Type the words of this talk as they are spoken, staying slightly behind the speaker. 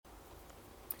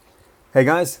Hey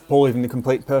guys, Paul here from the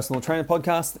Complete Personal Trainer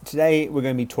podcast. Today we're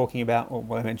going to be talking about,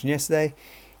 what I mentioned yesterday,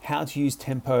 how to use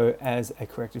tempo as a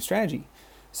corrective strategy.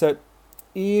 So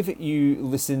if you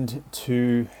listened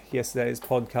to yesterday's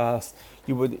podcast,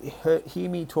 you would hear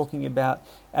me talking about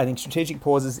adding strategic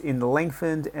pauses in the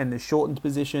lengthened and the shortened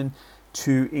position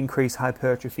to increase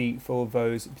hypertrophy for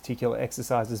those particular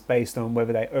exercises based on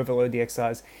whether they overload the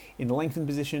exercise in the lengthened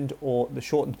position or the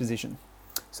shortened position.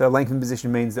 So lengthened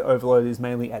position means the overload is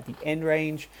mainly at the end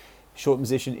range. Shortened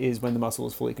position is when the muscle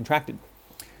is fully contracted.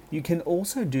 You can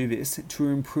also do this to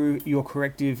improve your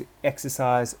corrective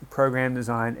exercise program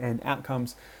design and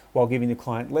outcomes while giving the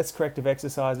client less corrective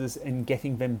exercises and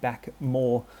getting them back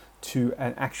more to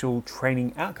an actual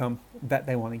training outcome that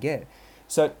they want to get.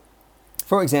 So,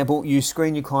 for example, you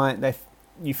screen your client,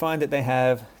 you find that they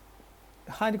have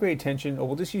a high degree of tension, or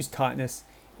we'll just use tightness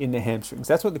in their hamstrings.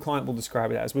 That's what the client will describe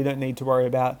it as. We don't need to worry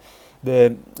about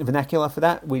the vernacular for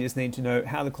that. We just need to know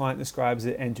how the client describes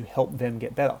it and to help them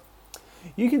get better.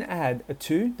 You can add a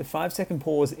 2 to 5 second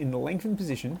pause in the lengthened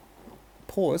position,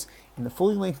 pause in the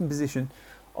fully lengthened position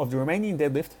of the remaining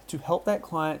deadlift to help that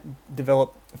client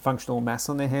develop functional mass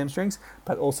on their hamstrings,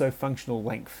 but also functional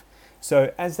length.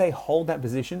 So as they hold that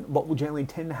position, what will generally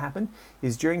tend to happen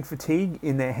is during fatigue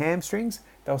in their hamstrings,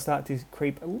 they'll start to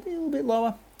creep a little bit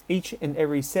lower each and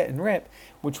every set and rep,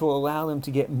 which will allow them to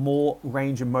get more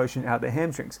range of motion out of their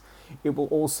hamstrings. It will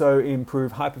also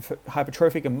improve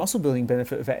hypertrophic and muscle building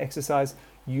benefit of that exercise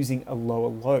using a lower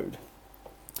load.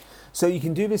 So you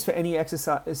can do this for any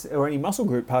exercise or any muscle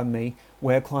group,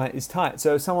 where a client is tight.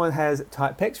 So if someone has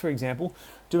tight pecs, for example,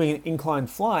 doing an incline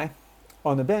fly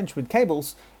on the bench with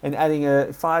cables and adding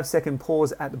a 5 second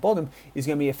pause at the bottom is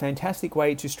going to be a fantastic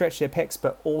way to stretch their pecs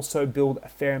but also build a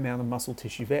fair amount of muscle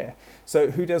tissue there.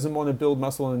 So who doesn't want to build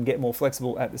muscle and get more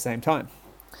flexible at the same time?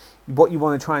 What you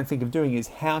want to try and think of doing is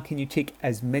how can you tick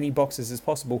as many boxes as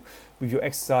possible with your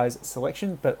exercise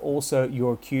selection but also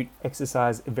your acute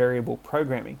exercise variable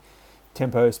programming,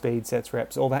 tempo, speed, sets,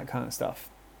 reps, all that kind of stuff.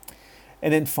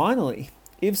 And then finally,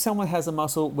 if someone has a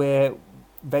muscle where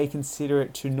they consider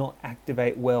it to not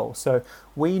activate well. So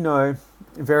we know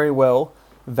very well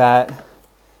that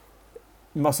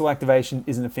muscle activation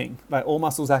isn't a thing. Like all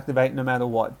muscles activate no matter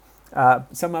what.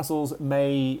 Some muscles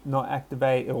may not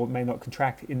activate or may not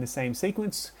contract in the same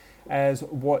sequence as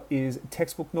what is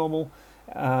textbook normal.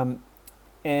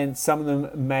 And some of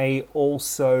them may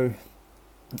also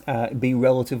be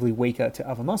relatively weaker to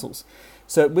other muscles.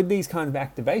 So with these kind of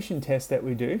activation tests that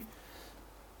we do,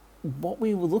 what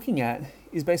we were looking at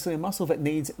is basically a muscle that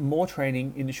needs more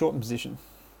training in the shortened position.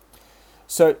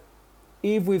 So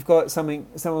if we've got someone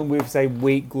with, say,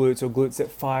 weak glutes or glutes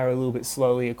that fire a little bit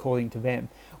slowly according to them,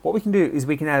 what we can do is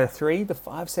we can add a 3 to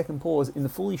 5 second pause in the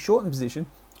fully shortened position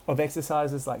of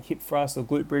exercises like hip thrusts or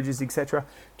glute bridges, etc.,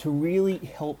 to really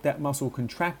help that muscle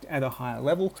contract at a higher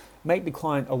level, make the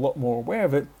client a lot more aware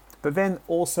of it, but then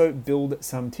also build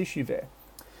some tissue there.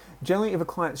 Generally, if a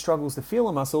client struggles to feel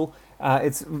a muscle,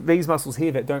 it's these muscles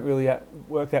here that don't really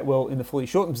work that well in the fully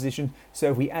shortened position. So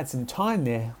if we add some time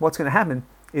there, what's going to happen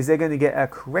is they're going to get a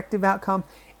corrective outcome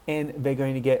and they're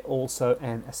going to get also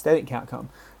an aesthetic outcome.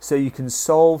 So you can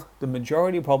solve the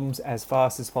majority of problems as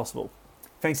fast as possible.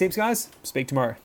 Thanks heaps, guys. Speak tomorrow.